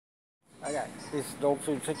Okay, this is the dog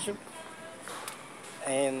food section,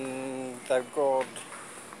 and they've got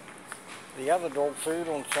the other dog food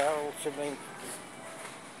on sale, 17.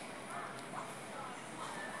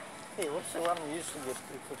 Hey, what's the one we used to get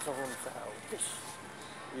if it's not on sale? Fish.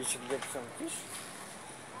 You should get some fish.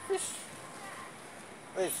 Fish.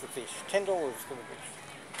 There's the fish. $10 for the fish.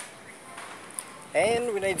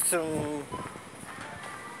 And we need some.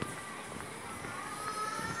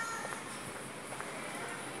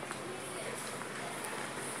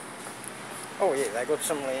 Oh yeah, they got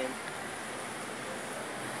some lamb.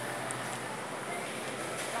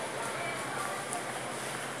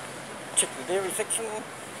 Check the dairy section.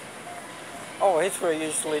 Oh, here's where I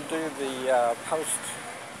usually do the post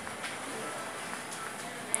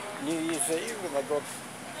New Year's Eve, and they got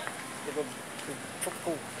the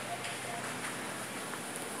tropical.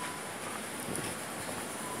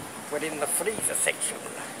 We're in the freezer section.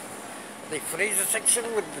 The freezer section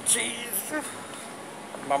with the cheese.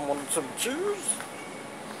 Mum wanted some cheese.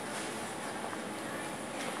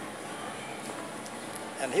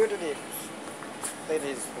 And here it is. That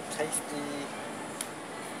is the tasty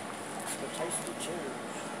cheese.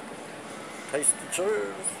 Tasty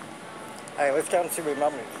cheese. Hey, let's go and see where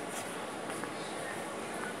Mum is.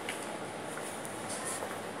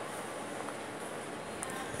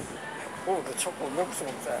 Oh, the chocolate milk's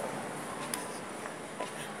on sale.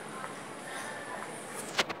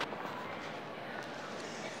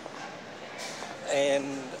 And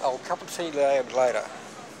I'll cup of tea later.